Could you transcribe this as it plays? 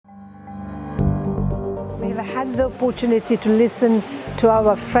had the opportunity to listen to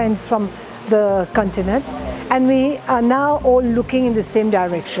our friends from the continent, and we are now all looking in the same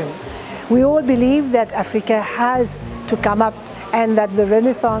direction. We all believe that Africa has to come up and that the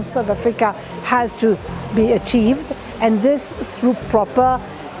renaissance of Africa has to be achieved, and this through proper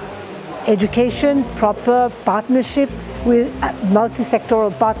education, proper partnership with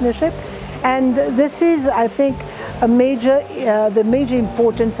multi-sectoral partnership. And this is, I think, the major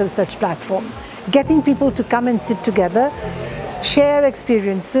importance of such platform. Getting people to come and sit together, share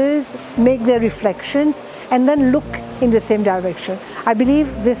experiences, make their reflections, and then look in the same direction. I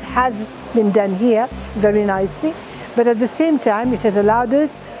believe this has been done here very nicely, but at the same time it has allowed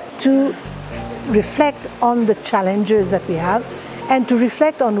us to reflect on the challenges that we have and to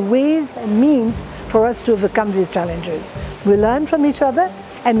reflect on ways and means for us to overcome these challenges. We learn from each other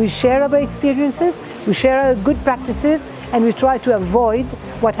and we share our experiences, we share our good practices, and we try to avoid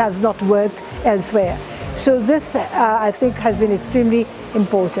what has not worked elsewhere. So this, I think, has been extremely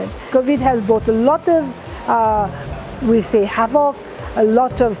important. COVID has brought a lot of, we say, havoc, a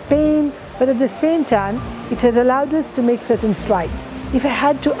lot of pain, but at the same time, it has allowed us to make certain strides. If I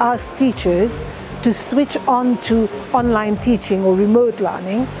had to ask teachers to switch on to online teaching or remote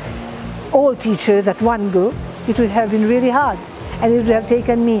learning, all teachers at one go, it would have been really hard. And it would have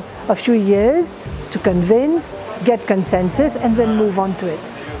taken me a few years to convince, get consensus, and then move on to it.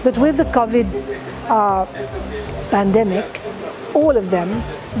 But with the COVID pandemic, all of them,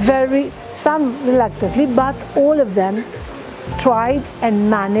 some reluctantly, but all of them tried and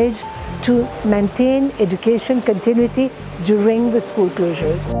managed to maintain education continuity during the school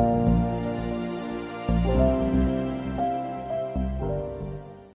closures.